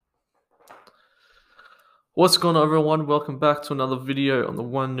What's going on, everyone? Welcome back to another video on the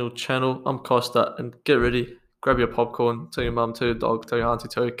 1 0 channel. I'm Costa, and get ready, grab your popcorn, tell your mum, tell your dog, tell your auntie,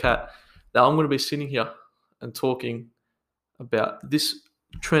 tell your cat. Now, I'm going to be sitting here and talking about this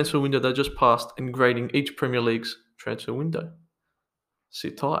transfer window that just passed and grading each Premier League's transfer window.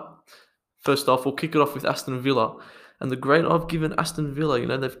 Sit tight. First off, we'll kick it off with Aston Villa. And the grade I've given Aston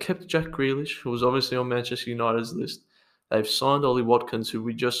Villa, they've kept Jack Grealish, who was obviously on Manchester United's list. They've signed Ollie Watkins, who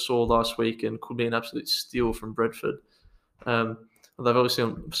we just saw last week and could be an absolute steal from Brentford. They've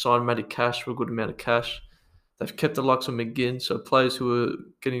obviously signed Matty Cash for a good amount of cash. They've kept the likes of McGinn, so players who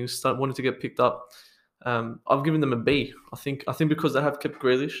are wanting to get picked up. I've given them a B. I think because they have kept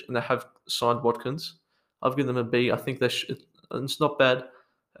Grealish and they have signed Watkins, I've given them a B. I think it's not bad,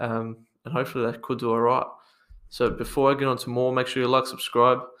 and hopefully they could do all right. So before I get on to more, make sure you like,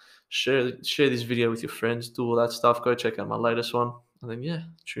 subscribe, share this video with your friends, do all that stuff. Go check out my latest one, and then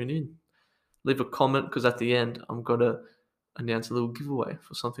tune in. Leave a comment because at the end I'm gonna announce a little giveaway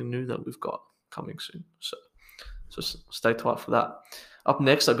for something new that we've got coming soon. So stay tight for that. Up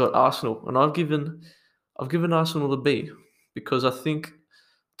next, I got Arsenal, and I've given Arsenal a B because I think,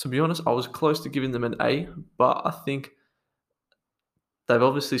 to be honest, I was close to giving them an A, but I think they've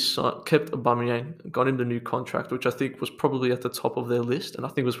obviously kept Aubameyang, got him the new contract, which I think was probably at the top of their list, and I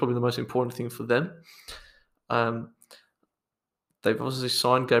think was probably the most important thing for them. They've obviously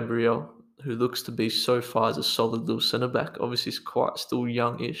signed Gabriel, who looks to be so far as a solid little centre back. Obviously, he's quite still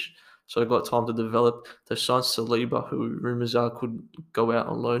youngish, so they've got time to develop. They've signed Saliba, who rumours are could go out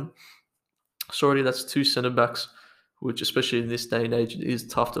on loan. So already that's two centre backs, which especially in this day and age, it is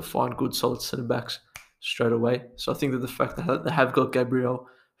tough to find good solid centre backs straight away. So I think that the fact that they have got Gabriel,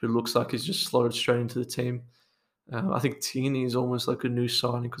 who looks like he's just slotted straight into the team. I think Tierney is almost like a new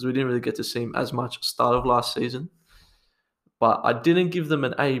signing because we didn't really get to see him as much at the start of last season. But I didn't give them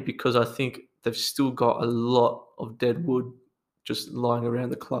an A because I think they've still got a lot of dead wood just lying around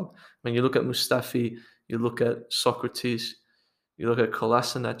the club. When you look at Mustafi, you look at Socrates, you look at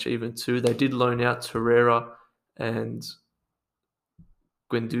Kolasinac even too. They did loan out Torreira and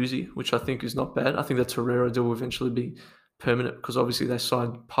Guendouzi, which I think is not bad. I think that Torreira deal will eventually be permanent because obviously they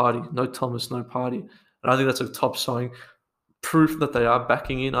signed Partey. No Thomas, no Partey. And I think that's a top signing. Proof that they are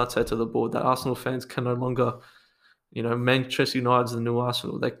backing in Arteta the board, that Arsenal fans can no longer, Manchester United's the new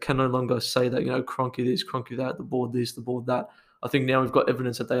Arsenal. They can no longer say that, Kroenke this, Kroenke that, the board this, the board that. I think now we've got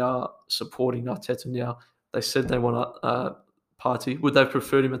evidence that they are supporting Arteta now. They said they want a Partey. Would they have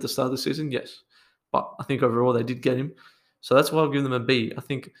preferred him at the start of the season? Yes. But I think overall they did get him. So that's why I've given them a B. I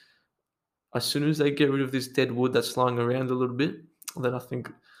think as soon as they get rid of this dead wood that's lying around a little bit, then I think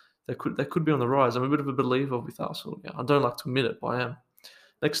they could be on the rise. I'm a bit of a believer with Arsenal now. I don't like to admit it, but I am.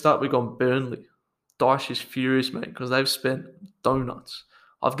 Next up, we got Burnley. Dyche is furious, mate, because they've spent donuts.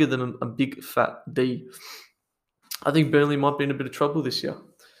 I've given them a big fat D. I think Burnley might be in a bit of trouble this year.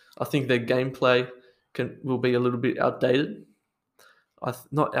 I think their gameplay will be a little bit outdated.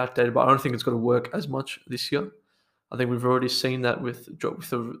 Not outdated, but I don't think it's going to work as much this year. I think we've already seen that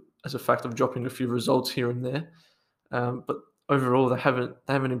as a fact of dropping a few results here and there. But overall, they haven't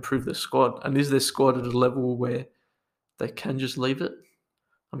improved their squad. And is their squad at a level where they can just leave it?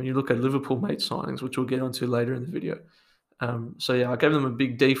 I mean, you look at Liverpool mate signings, which we'll get onto later in the video. I gave them a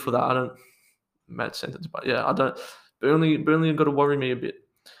big D for that. Mad sentence, but yeah, I don't. Burnley have got to worry me a bit.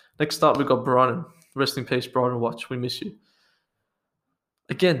 Next up, we've got Brighton. Rest in peace, Brighton Watch. We miss you.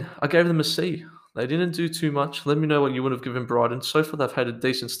 Again, I gave them a C. They didn't do too much. Let me know what you would have given Brighton. So far, they've had a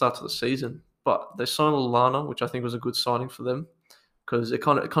decent start to the season, but they signed Lallana, which I think was a good signing for them because it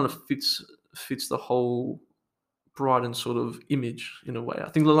kind of fits the whole Brighton sort of image in a way. I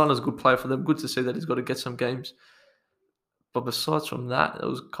think Lallana's a good player for them. Good to see that he's got to get some games. But besides from that, it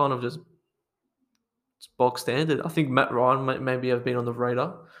was kind of just bog standard. I think Matt Ryan might maybe have been on the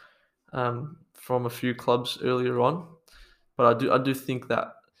radar from a few clubs earlier on, but I do think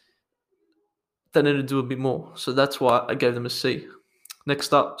that they need to do a bit more. So that's why I gave them a C.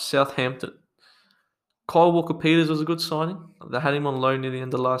 Next up, Southampton. Kyle Walker-Peters was a good signing. They had him on loan near the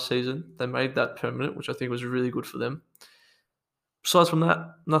end of last season. They made that permanent, which I think was really good for them. Besides from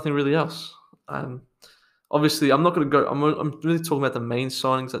that, nothing really else. Obviously, I'm not going to go. I'm really talking about the main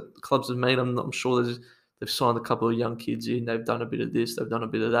signings that clubs have made. I'm sure they've signed a couple of young kids in. They've done a bit of this. They've done a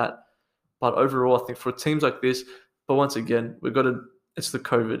bit of that. But overall, I think for teams like this, but once again, it's the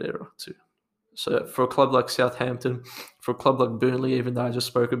COVID era too. So for a club like Southampton, for a club like Burnley, even though I just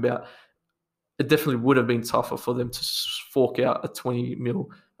spoke about, it definitely would have been tougher for them to fork out a 20 mil,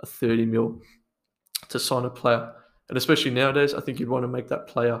 a 30 mil to sign a player. And especially nowadays, I think you'd want to make that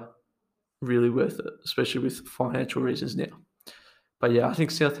player really worth it, especially with financial reasons now. But yeah, I think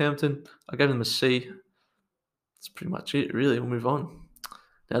Southampton, I gave them a C. that's pretty much it, really. We'll move on.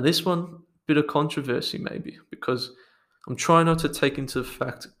 Now, this one, bit of controversy maybe, because I'm trying not to take into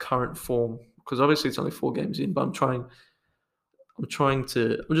fact current form, because obviously it's only 4 games in, but I'm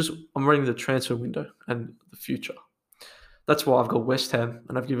reading the transfer window and the future. That's why I've got West Ham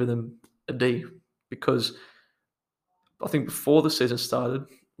and I've given them a D, because I think before the season started,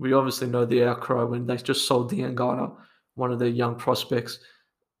 we obviously know the outcry when they just sold Diangana, one of their young prospects,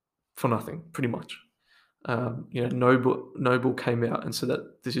 for nothing, pretty much. Noble came out and said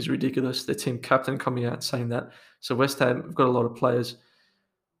that this is ridiculous. Their team captain coming out saying that. So West Ham have got a lot of players,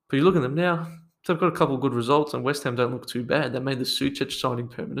 but you look at them now. They've got a couple of good results, and West Ham don't look too bad. They made the Suchek signing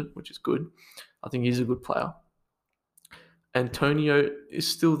permanent, which is good. I think he's a good player. Antonio is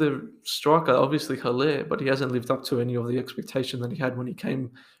still their striker, obviously Haller, but he hasn't lived up to any of the expectation that he had when he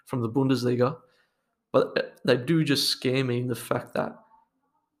came from the Bundesliga. But they do just scare me in the fact that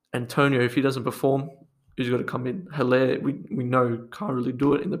Antonio, if he doesn't perform, he's got to come in. Haller, we know can't really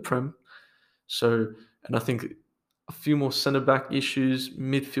do it in the Prem. So, and I think a few more centre-back issues,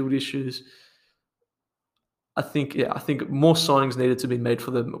 midfield issues. I think more signings needed to be made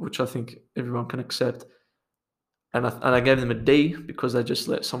for them, which I think everyone can accept. And I gave them a D because they just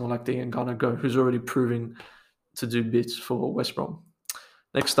let someone like Diangana go, who's already proving to do bits for West Brom.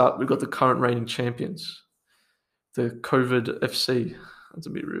 Next up, we've got the current reigning champions, the COVID FC. That's a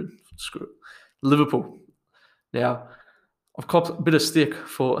bit rude. Screw it. Liverpool. Now, I've copped a bit of stick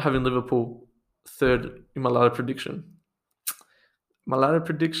for having Liverpool third in my ladder prediction. My ladder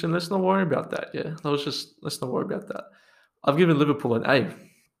prediction, let's not worry about that. Yeah, let's not worry about that. I've given Liverpool an A.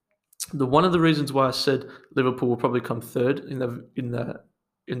 One of the reasons why I said Liverpool will probably come third in that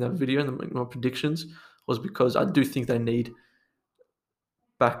video in my predictions was because I do think they need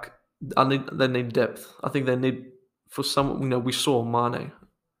back. They need depth. I think they need for some. We saw Mane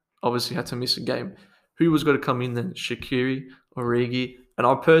obviously had to miss a game. Who was going to come in then? Shaqiri, Origi, and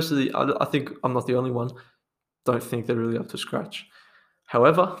I personally, I think I'm not the only one. Don't think they're really up to scratch.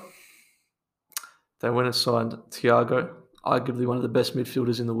 However, they went and signed Thiago, arguably one of the best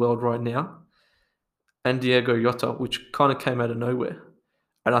midfielders in the world right now, and Diego Jota, which kind of came out of nowhere.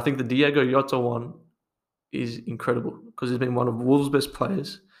 And I think the Diego Jota one is incredible because he's been one of Wolves' best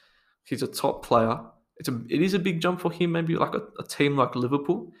players. He's a top player. It is a big jump for him, maybe like a team like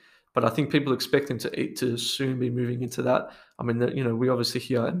Liverpool, but I think people expect him to soon be moving into that. I mean, we obviously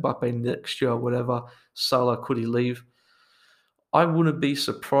hear Mbappe next year or whatever. Salah, could he leave? I wouldn't be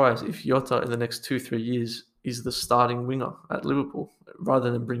surprised if Jota in the next 2-3 years is the starting winger at Liverpool rather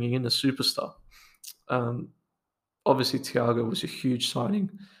than bringing in a superstar. Obviously, Thiago was a huge signing,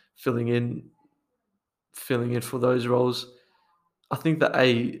 filling in for those roles. I think an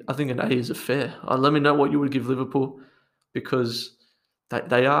A is a fair. Let me know what you would give Liverpool because they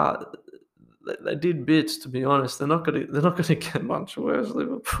did bits. To be honest, they're not gonna get much worse.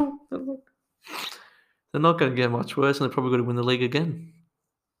 Liverpool, they're not going to get much worse, and they're probably going to win the league again,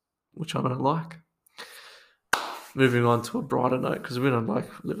 which I don't like. Moving on to a brighter note, because we don't like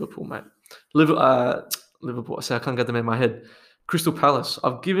Liverpool, mate. Liverpool, I can't get them in my head. Crystal Palace.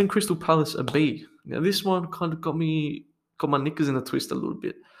 I've given Crystal Palace a B. Now, this one kind of got my knickers in a twist a little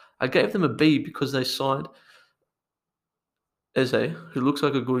bit. I gave them a B because they signed Eze, who looks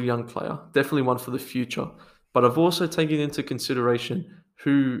like a good young player, definitely one for the future. But I've also taken into consideration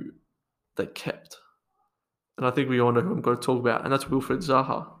who they kept. And I think we all know who I'm going to talk about, and that's Wilfred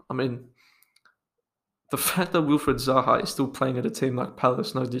Zaha. I mean, the fact that Wilfred Zaha is still playing at a team like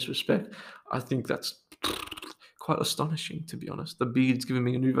Palace, no disrespect, I think that's quite astonishing, to be honest. The beard's giving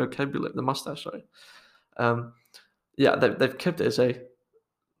me a new vocabulary, the mustache, sorry. They've kept Eze,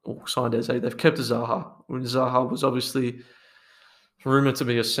 or signed Eze. They've kept Zaha. When Zaha was obviously rumoured to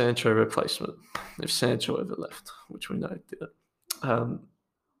be a Sancho replacement, if Sancho ever left, which we know it didn't.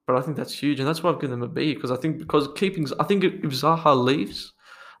 But I think that's huge, and that's why I've given them a B, because I think if Zaha leaves,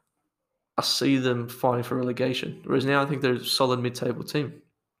 I see them fighting for relegation. Whereas now I think they're a solid mid-table team.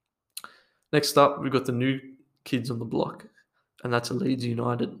 Next up, we've got the new kids on the block, and that's Leeds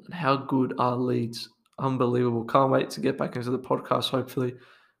United. And how good are Leeds? Unbelievable. Can't wait to get back into the podcast, hopefully,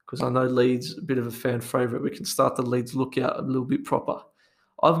 because I know Leeds a bit of a fan favourite. We can start the Leeds lookout a little bit proper.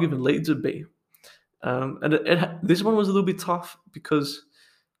 I've given Leeds a B. This one was a little bit tough because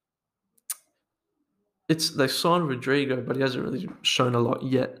they signed Rodrigo, but he hasn't really shown a lot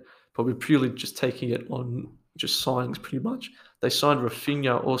yet. Probably purely just taking it on just signings pretty much. They signed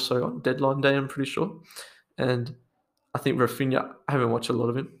Rafinha also on deadline day, I'm pretty sure. And I think Rafinha, I haven't watched a lot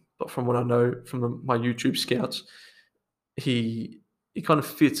of him, but from what I know from my YouTube scouts, he kind of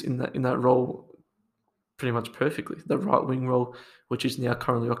fits in that role pretty much perfectly. The right wing role, which is now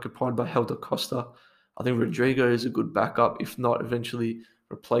currently occupied by Helder Costa. I think Rodrigo is a good backup, if not eventually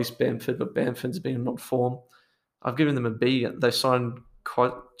replace Bamford, but Bamford's been on form. I've given them a B. They signed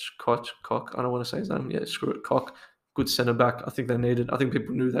Koch. I don't want to say his name. Yeah, screw it, Koch. Good centre back. I think they needed. I think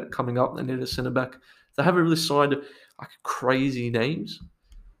people knew that coming up. They needed a centre back. They haven't really signed like crazy names,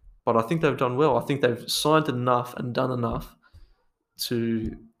 but I think they've done well. I think they've signed enough and done enough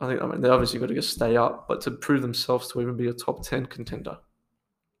to. I mean, they obviously got to stay up, but to prove themselves to even be a top 10 contender.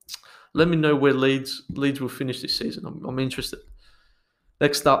 Let me know where Leeds will finish this season. I'm interested.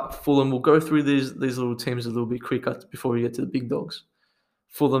 Next up, Fulham. We'll go through these little teams a little bit quicker before we get to the big dogs.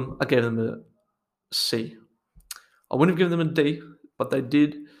 Fulham, I gave them a C. I wouldn't have given them a D, but they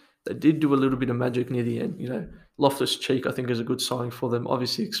did do a little bit of magic near the end. You know, Loftus-Cheek, I think, is a good signing for them.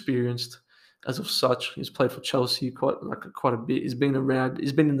 Obviously experienced as of such. He's played for Chelsea quite a bit. He's been around.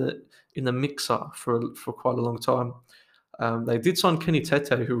 He's been in the mixer for quite a long time. They did sign Kenny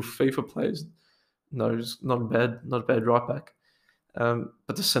Tete, who FIFA players knows not bad right back.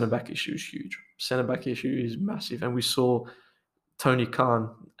 But the centre back issue is huge. Centre back issue is massive, and we saw Tony Khan,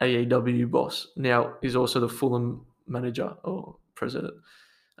 AEW boss, now is also the Fulham manager or president.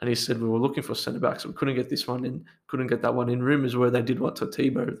 And he said we were looking for centre backs. We couldn't get this one in, couldn't get that one in. Rumours where they did want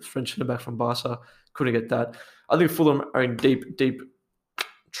Todibo, the French centre back from Barca, couldn't get that. I think Fulham are in deep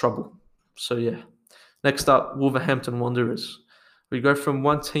trouble. So yeah. Next up, Wolverhampton Wanderers. We go from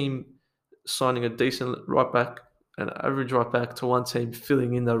one team signing a decent right back, an average right back, to one team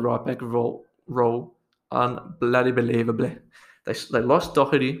filling in the right back role unbelievably. They lost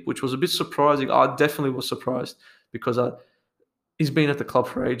Doherty, which was a bit surprising. I definitely was surprised because he's been at the club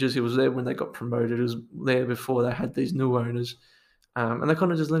for ages. He was there when they got promoted. He was there before they had these new owners, and they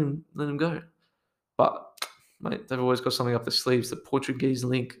kind of just let him go. But mate, they've always got something up their sleeves. The Portuguese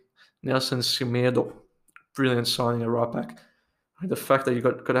link, Nelson Semedo, brilliant signing a right back. The fact that you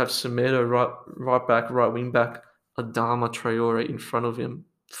got to have Semedo right back, right wing back, Adama Traore in front of him.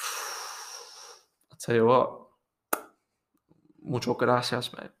 I'll tell you what. Mucho gracias,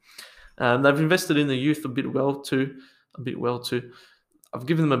 mate. They've invested in the youth a bit well too. I've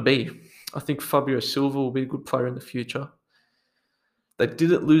given them a B. I think Fabio Silva will be a good player in the future. They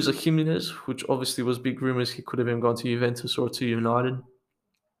didn't lose a Jimenez, which obviously was big rumours he could have even gone to Juventus or to United.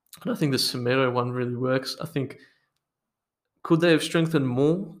 And I think the Semedo one really works. I think could they have strengthened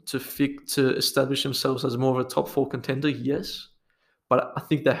more to establish themselves as more of a top 4 contender? Yes, but I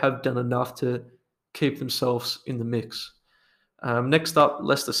think they have done enough to keep themselves in the mix. Next up,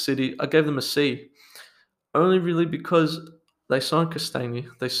 Leicester City. I gave them a C, only really because they signed Castagne,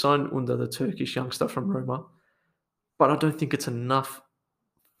 they signed Under, the Turkish youngster from Roma, but I don't think it's enough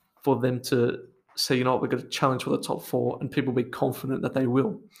for them to say, you know what, we're going to challenge for the top 4, and people be confident that they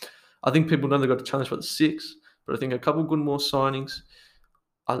will. I think people know they've got to challenge for the 6, but I think a couple good more signings.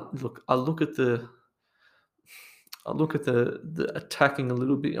 I look at the attacking a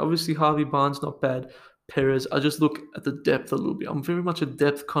little bit. Obviously, Harvey Barnes not bad. Perez, I just look at the depth a little bit. I'm very much a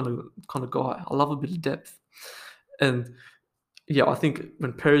depth kind of guy. I love a bit of depth. And yeah, I think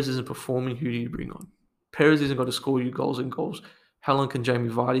when Perez isn't performing, who do you bring on? Perez isn't going to score you goals and goals. How long can Jamie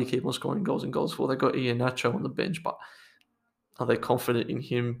Vardy keep on scoring goals and goals for? They got Ian Nacho on the bench, but are they confident in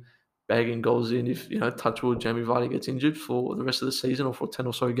him bagging goals in if, touchwood, Jamie Vardy gets injured for the rest of the season or for 10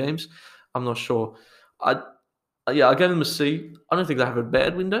 or so games? I'm not sure. I gave them a C. I don't think they have a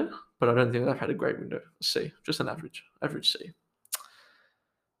bad window, but I don't think they've had a great window. A C, just an average C.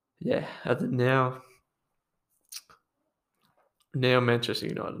 Yeah, and then now Manchester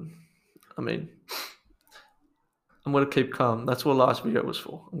United. I mean, I'm going to keep calm. That's what last video was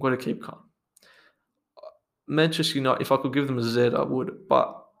for. I'm going to keep calm. Manchester United, if I could give them a Z, I would,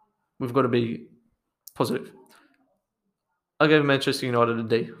 but we've got to be positive. I gave Manchester United a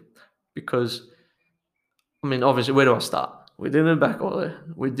D because, I mean, obviously, where do I start? We didn't back Ole.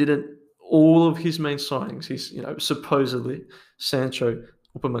 We didn't. All of his main signings, he's supposedly Sancho,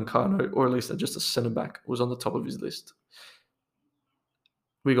 Upamecano, or at least just a centre back, was on the top of his list.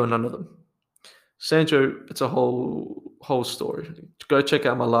 We got none of them. Sancho, it's a whole story. Go check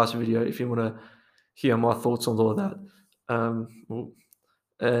out my last video if you want to hear my thoughts on all of that.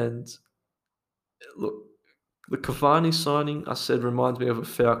 And look, the Cavani signing, I said, reminds me of a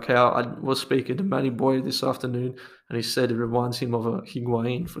Falcao. I was speaking to Matty Boy this afternoon, and he said it reminds him of a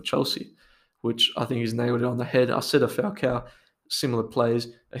Higuain for Chelsea, which I think he's nailed it on the head. I said a Falcao, similar players.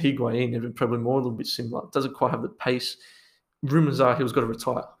 A Higuain, even probably more, a little bit similar. Doesn't quite have the pace. Rumours are he was going to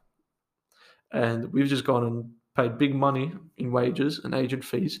retire. And we've just gone and paid big money in wages and agent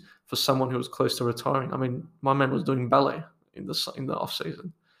fees for someone who was close to retiring. I mean, my man was doing ballet in the off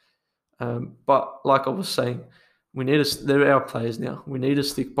season. But like I was saying, they're our players now. We need to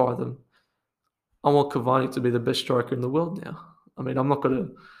stick by them. I want Cavani to be the best striker in the world now. I mean, I'm not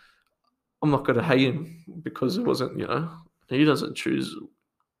gonna hate him because it wasn't, he doesn't choose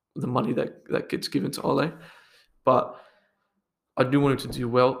the money that gets given to Ole, but I do want him to do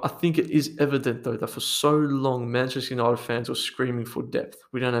well. I think it is evident though that for so long Manchester United fans were screaming for depth.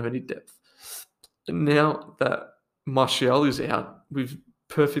 We don't have any depth. And now that Martial is out, we've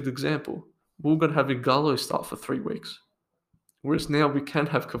perfect example. We're gonna have Igalo start for 3 weeks. Whereas now we can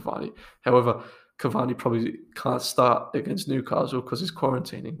have Cavani. However, Cavani probably can't start against Newcastle because he's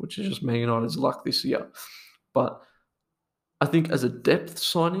quarantining, which is just Man United's luck this year. But I think as a depth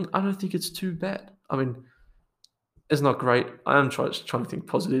signing, I don't think it's too bad. I mean, it's not great. I am trying to think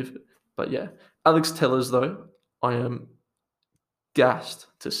positive. But yeah, Alex Tellers, though, I am gassed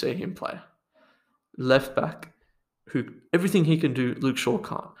to see him play. Left back, who everything he can do, Luke Shaw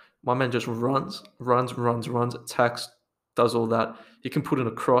can't. My man just runs, attacks, does all that. He can put in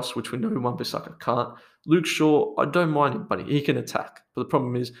a cross, which we know Wan-Bissaka can't. Luke Shaw, I don't mind him, but he can attack. But the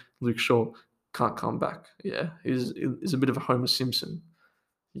problem is Luke Shaw can't come back. Yeah, he's a bit of a Homer Simpson.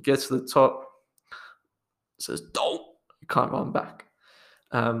 He gets to the top, says, don't, you can't run back.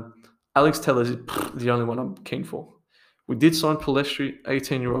 Alex Tellers is the only one I'm keen for. We did sign Palestri,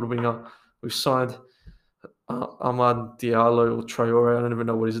 18-year-old winger. We've signed Ahmad Diallo or Traore. I don't even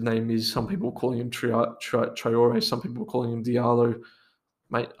know what his name is. Some people call him Traore. Some people calling him Diallo.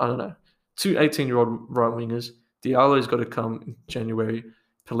 Mate, I don't know. 2 18-year-old right wingers. Diallo's got to come in January.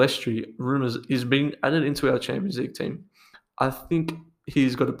 Palestri, rumours, is being added into our Champions League team. I think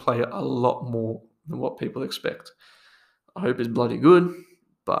he's got to play a lot more than what people expect. I hope he's bloody good,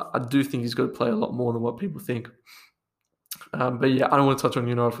 but I do think he's got to play a lot more than what people think. But yeah, I don't want to touch on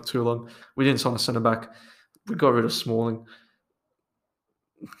United for too long. We didn't sign a centre-back. We got rid of Smalling.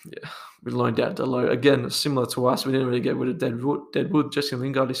 Yeah, we loaned out Delo. Again, similar to us, we didn't really get rid of Deadwood. Jesse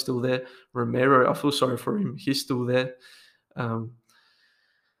Lingard is still there. Romero, I feel sorry for him. He's still there.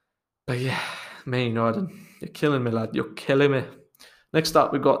 But yeah, Man United, you're killing me, lad. You're killing me. Next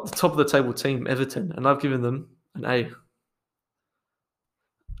up, we've got the top of the table team, Everton, and I've given them an A.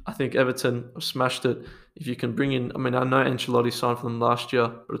 I think Everton have smashed it. If you can bring in, I mean, I know Ancelotti signed for them last year,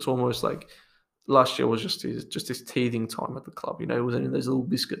 but it's almost like last year was just his teething time at the club. He wasn't in those little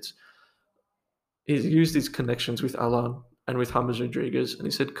biscuits. He's used his connections with Alan and with James Rodriguez, and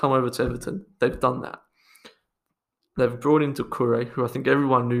he said, come over to Everton. They've done that. They've brought in Doucouré, who I think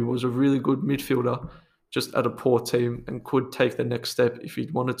everyone knew was a really good midfielder, just at a poor team and could take the next step if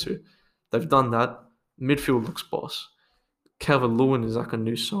he'd wanted to. They've done that. Midfield looks boss. Calvert-Lewin is like a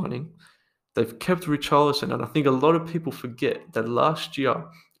new signing. They've kept Richarlison, and I think a lot of people forget that last year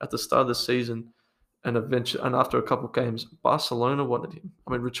at the start of the season and eventually, and after a couple of games, Barcelona wanted him.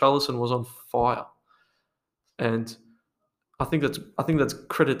 I mean, Richarlison was on fire, and I think that's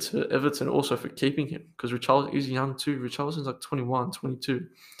credit to Everton also for keeping him because Richarlison is young too. Richarlison's like 21, 22.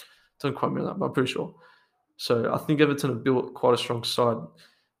 Don't quite remember that, but I'm pretty sure. So I think Everton have built quite a strong side.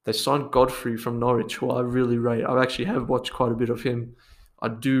 They signed Godfrey from Norwich, who I really rate. I actually have watched quite a bit of him. I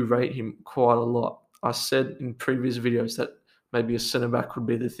do rate him quite a lot. I said in previous videos that maybe a centre-back would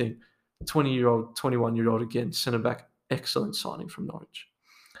be the thing. 20-year-old, 21-year-old again, centre-back, excellent signing from Norwich.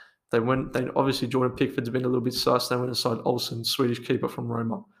 They obviously Jordan Pickford's been a little bit sus. They went and signed Olsen, Swedish keeper from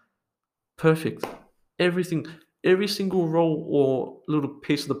Roma. Perfect. Every single role or little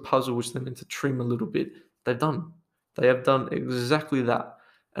piece of the puzzle which they're meant to trim a little bit, they've done. They have done exactly that.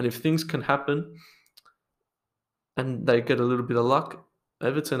 And if things can happen and they get a little bit of luck,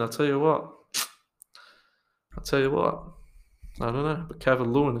 Everton, I tell you what, I don't know, but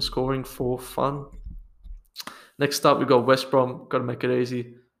Calvert-Lewin is scoring for fun. Next up, we've got West Brom. Got to make it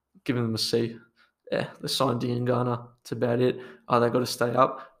easy. Giving them a C. Yeah, they signed Diangana. That's about it. Are they got to stay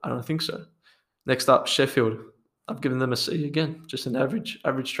up? I don't think so. Next up, Sheffield. I've given them a C again. Just an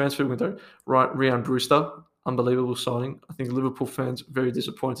average transfer window. Right, Ryan Brewster. Unbelievable signing. I think Liverpool fans very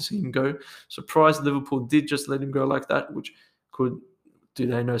disappointed to see him go. Surprised Liverpool did just let him go like that, which do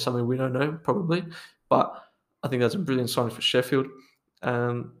they know something we don't know? Probably. But I think that's a brilliant signing for Sheffield.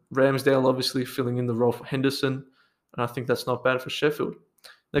 Ramsdale obviously filling in the role for Henderson. And I think that's not bad for Sheffield.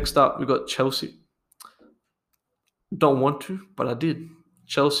 Next up, we've got Chelsea. Don't want to, but I did.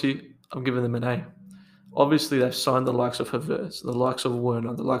 Chelsea, I'm giving them an A. Obviously, they've signed the likes of Havertz, the likes of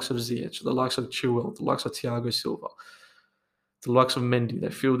Werner, the likes of Ziyech, the likes of Chilwell, the likes of Thiago Silva, the likes of Mendy. They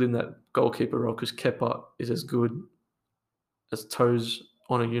filled in that goalkeeper role because Kepa is as good as toes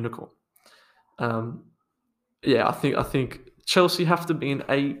on a unicorn. Yeah, I think Chelsea have to be an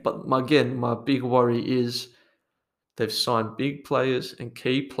A, but again, my big worry is they've signed big players and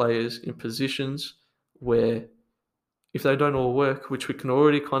key players in positions where if they don't all work, which we can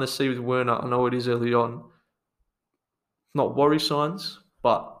already kind of see with Werner, I know it is early on, not worry signs,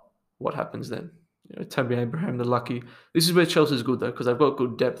 but what happens then? Tammy Abraham, the lucky. This is where Chelsea's good though, because they've got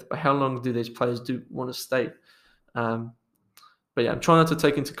good depth. But how long do these players do want to stay? Um, but yeah, I'm trying not to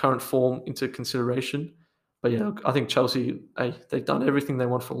take into current form into consideration. But yeah, I think Chelsea, hey, they've done everything they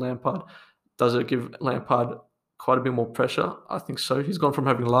want for Lampard. Does it give Lampard quite a bit more pressure? I think so. He's gone from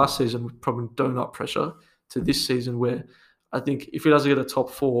having last season with probably donut pressure to this season where I think if he doesn't get a top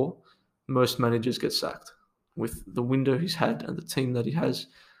four, most managers get sacked. With the window he's had and the team that he has,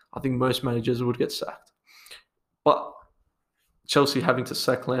 I think most managers would get sacked. But Chelsea having to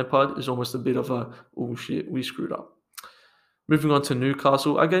sack Lampard is almost a bit of a, oh shit, we screwed up. Moving on to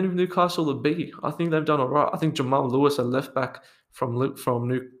Newcastle. I gave Newcastle a B. I think they've done all right. I think Jamal Lewis, a left back from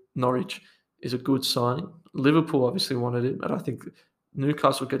Norwich, is a good signing. Liverpool obviously wanted him, and I think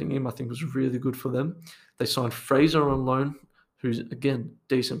Newcastle getting him, I think, was really good for them. They signed Fraser on loan, who's, again,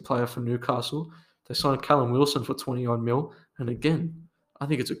 decent player for Newcastle. They signed Callum Wilson for 21 mil, and again, I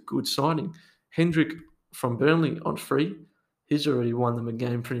think it's a good signing. Hendrick from Burnley on free. He's already won them a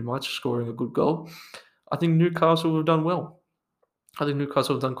game pretty much, scoring a good goal. I think Newcastle have done well. I think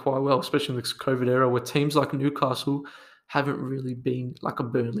Newcastle have done quite well, especially in this COVID era where teams like Newcastle haven't really been like a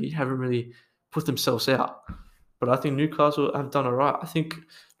Burnley, haven't really put themselves out. But I think Newcastle have done all right. I think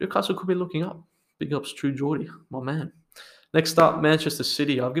Newcastle could be looking up. Big ups, True Geordie, my man. Next up, Manchester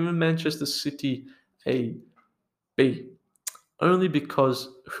City. I've given Manchester City a B. Only because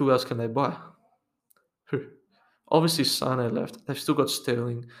who else can they buy? Who? Obviously, Sane left. They've still got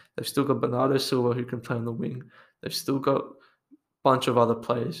Sterling. They've still got Bernardo Silva who can play on the wing. They've still got bunch of other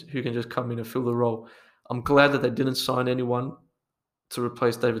players who can just come in and fill the role. I'm glad that they didn't sign anyone to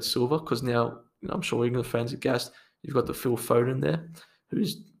replace David Silva because now I'm sure England fans are gassed. You've got the Phil Foden there,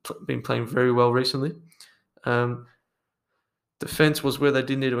 who's been playing very well recently. Defense was where they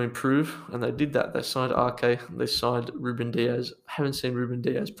did need to improve, and they did that. They signed Ake, they signed Ruben Diaz. Haven't seen Ruben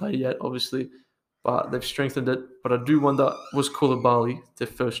Diaz play yet, obviously, but they've strengthened it. But I do wonder, was Koulibaly their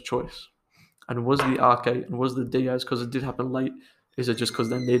first choice? And was the Ake and was the Diaz, because it did happen late, is it just because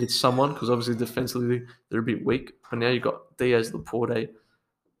they needed someone? Because obviously defensively they're a bit weak. But now you've got Diaz, Laporte,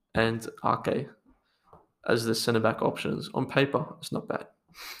 and Ake as the centre-back options. On paper, it's not bad.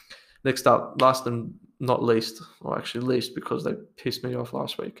 Next up, last and not least, or actually least because they pissed me off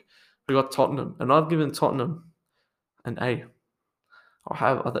last week, we got Tottenham. And I've given Tottenham an A. I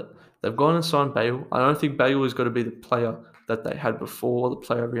have other. They've gone and signed Bale. I don't think Bale is going to be the player that they had before, the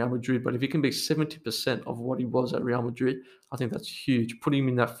player at Real Madrid. But if he can be 70% of what he was at Real Madrid, I think that's huge. Putting him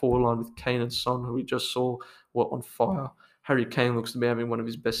in that forward line with Kane and Son, who we just saw were on fire. Harry Kane looks to be having one of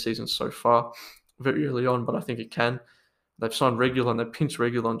his best seasons so far, very early on, but I think he can. They've signed Reguilon. They pinched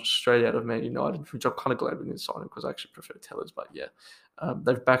Reguilon just straight out of Man United, which I'm kind of glad we didn't sign him because I actually prefer Tellers. But yeah,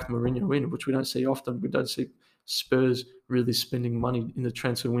 they've backed Mourinho in, which we don't see often. We don't see Spurs really spending money in the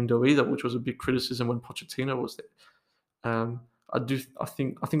transfer window either, which was a big criticism when Pochettino was there. I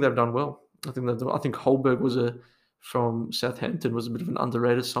think they've done well. I think Holberg from Southampton was a bit of an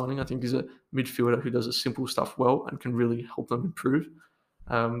underrated signing. I think he's a midfielder who does the simple stuff well and can really help them improve.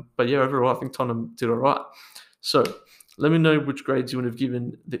 But yeah, overall, I think Tottenham did all right. So let me know which grades you would have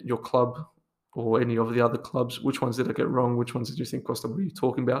given your club or any of the other clubs. Which ones did I get wrong? Which ones did you think, Costa, were you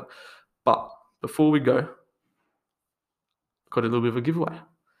talking about? But before we go, got a little bit of a giveaway.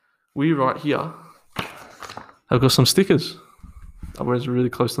 We right here have got some stickers. Otherwise, we're really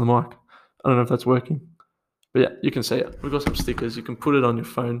close to the mic. I don't know if that's working. But yeah, you can see it. We've got some stickers. You can put it on your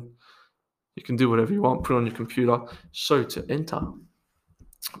phone. You can do whatever you want. Put it on your computer. So to enter,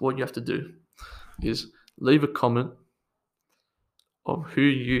 what you have to do is leave a comment of who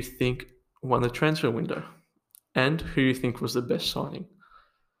you think won the transfer window and who you think was the best signing.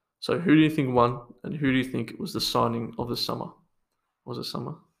 So who do you think won and who do you think was the signing of the summer? Was it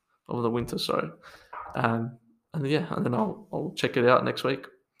summer? Of the winter, sorry. And then I'll check it out next week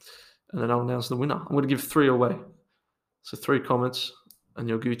and then I'll announce the winner. I'm going to give 3 away. So 3 comments and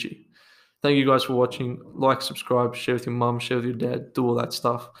you're Gucci. Thank you guys for watching. Like, subscribe, share with your mum, share with your dad, do all that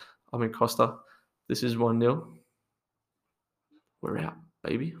stuff. I'm in Costa. This is 1-0. We're out,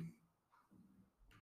 baby.